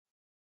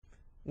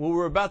What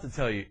we're about to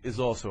tell you is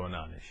also a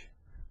non-issue,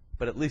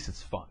 but at least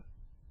it's fun.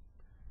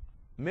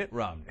 Mitt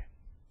Romney.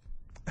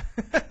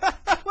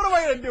 What am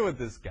I going to do with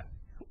this guy?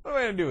 What am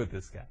I going to do with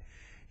this guy?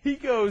 He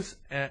goes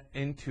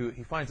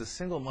he finds a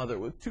single mother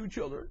with 2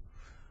 children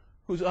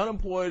who's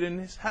unemployed and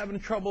is having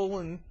trouble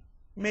and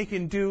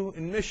making do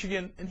in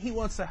Michigan, and he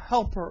wants to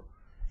help her,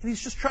 and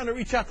he's just trying to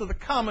reach out to the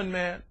common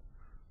man.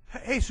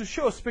 Hey, so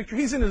show us a picture.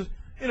 He's in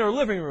her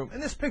living room,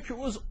 and this picture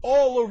was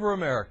all over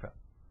America.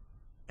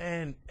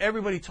 And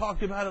everybody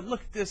talked about it. Look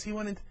at this. He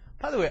went in.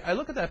 By the way, I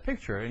look at that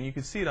picture, and you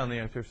can see it on the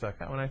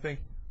youngturks.com, and I think,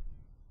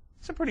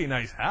 it's a pretty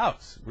nice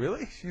house.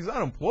 Really? She's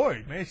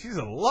unemployed, man. She's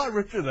a lot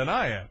richer than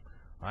I am.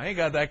 I ain't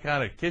got that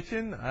kind of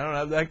kitchen. I don't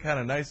have that kind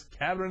of nice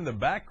cabinet in the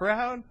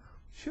background.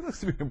 She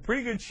looks to be in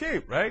pretty good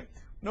shape, right?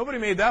 Nobody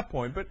made that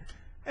point. But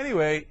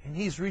anyway, and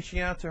he's reaching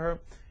out to her.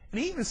 And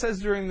he even says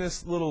during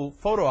this little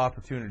photo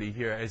opportunity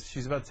here, as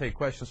she's about to take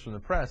questions from the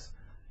press,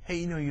 hey,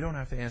 you know, you don't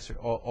have to answer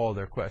all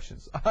their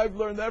questions. I've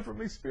learned that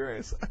from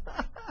experience.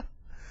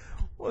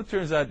 Well, it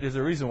turns out there's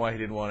a reason why he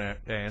didn't want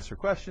to answer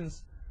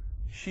questions.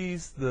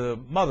 She's the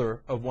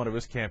mother of one of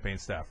his campaign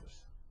staffers.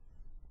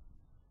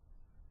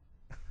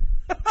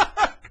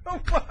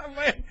 Come on,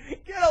 man.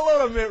 Get a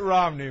load of Mitt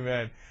Romney,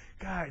 man.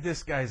 God,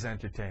 this guy's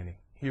entertaining.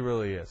 He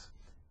really is.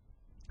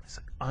 He's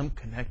like, I'm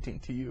connecting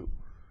to you.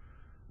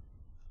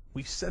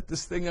 We set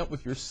this thing up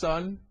with your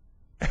son.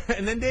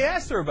 And then they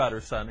asked her about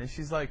her son, and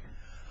she's like,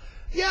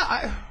 yeah,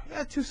 I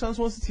got 2 sons.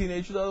 One's a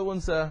teenager. The other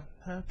one's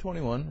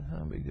 21.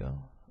 No big deal.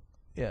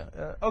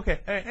 Yeah. Okay.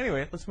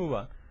 Anyway, let's move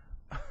on.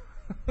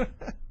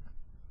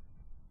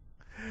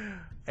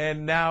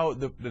 And now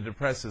the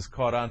press has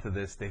caught on to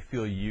this. They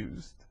feel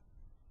used.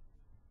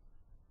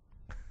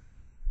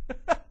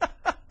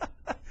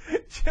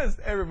 Just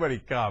everybody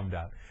calm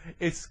down.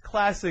 It's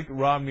classic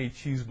Romney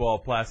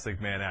cheeseball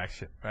plastic man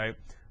action, right?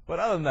 But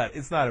other than that,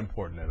 it's not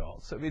important at all.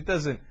 So it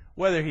doesn't,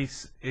 whether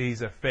he's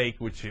a fake,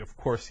 which of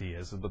course he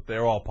is, but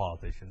they're all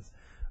politicians,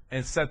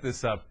 and set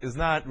this up is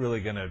not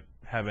really going to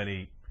have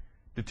any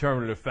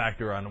determinative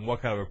factor on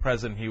what kind of a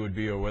president he would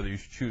be or whether you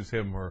should choose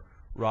him or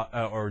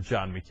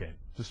John McCain.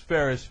 Just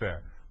fair is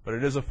fair. But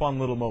it is a fun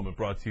little moment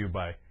brought to you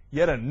by,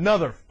 yet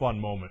another fun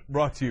moment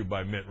brought to you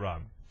by Mitt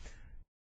Romney.